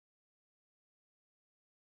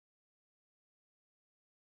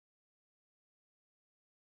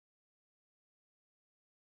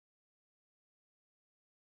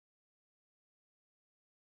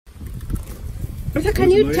Arthur,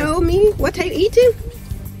 can you tell me what I'm eating?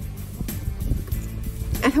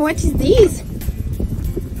 Arthur, what is this?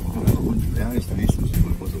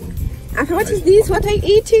 Arthur, what is this? What I'm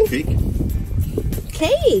eating? Cake.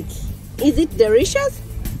 Cake. Is it delicious?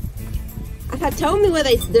 Arthur, tell me whether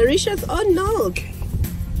it's delicious or not.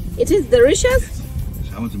 It is delicious?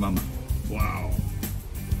 Schauen wir zu Mama. Wow.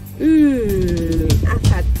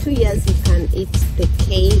 After 2 years you can eat the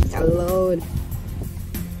cake alone.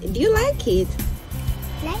 Do you like it?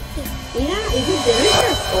 Like it. Yeah, is it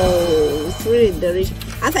delicious? Oh, it's really delicious.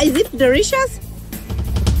 Arthur, is it delicious?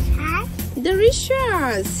 Huh?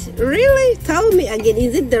 Delicious. Really? Tell me again,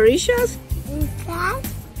 is it delicious? Inside.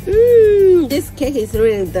 This cake is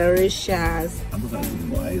really delicious.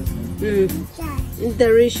 Inside.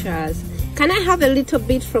 Delicious. Can I have a little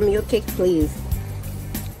bit from your cake, please?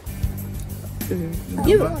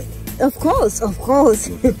 Of course, of course.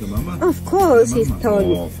 Of course, he's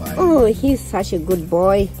told. Oh, he's such a good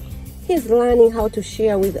boy. He's learning how to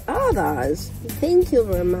share with others. Thank you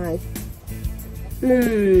very much.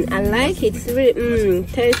 I like it. It's really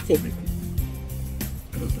tasty.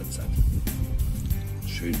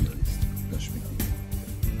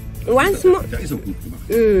 Once more.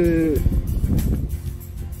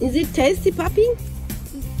 Is it tasty, puppy?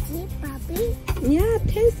 Tasty, puppy? Yeah,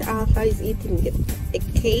 taste. Arthur is eating a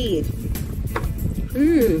cake.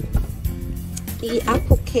 The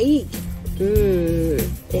apple cake.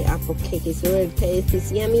 The apple cake is really tasty.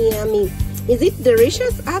 It's yummy, yummy. Is it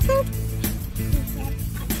delicious, Arthur?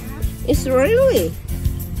 It's really?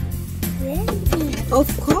 Really? Of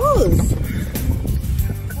course.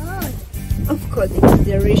 Of course, it's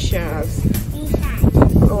delicious.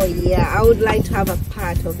 Oh yeah, I would like to have a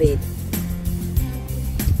part of it.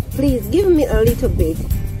 Please give me a little bit.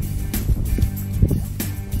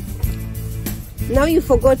 Now you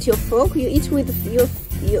forgot your fork. You eat with your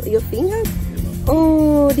fingers.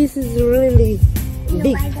 Oh, this is really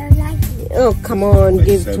big. I don't like it. Oh, come on,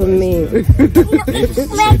 give to me.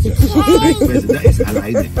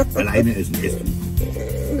 Alleine essen, essen.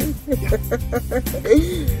 Ja.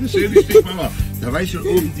 Schön Stück, Mama. Da weiß schon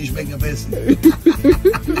oben, die schmecken am besten.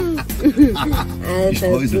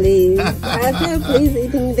 Arthur, please. Arthur, please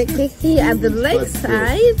eating the cake here at the leg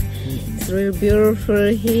side. It's really beautiful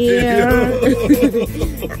here.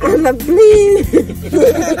 Arthur, please.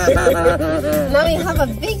 Now you have a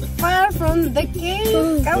big fire from the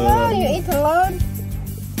cake. Come on, you eat a lot.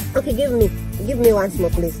 Okay, give me once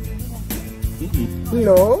more, please.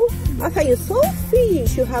 No, Arthur, you're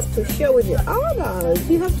selfish. You have to share with the others.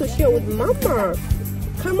 You have to share with Mama.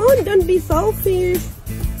 Come on, don't be selfish.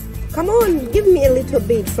 Come on, give me a little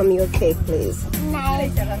bit from your cake, please.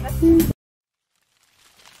 Nice.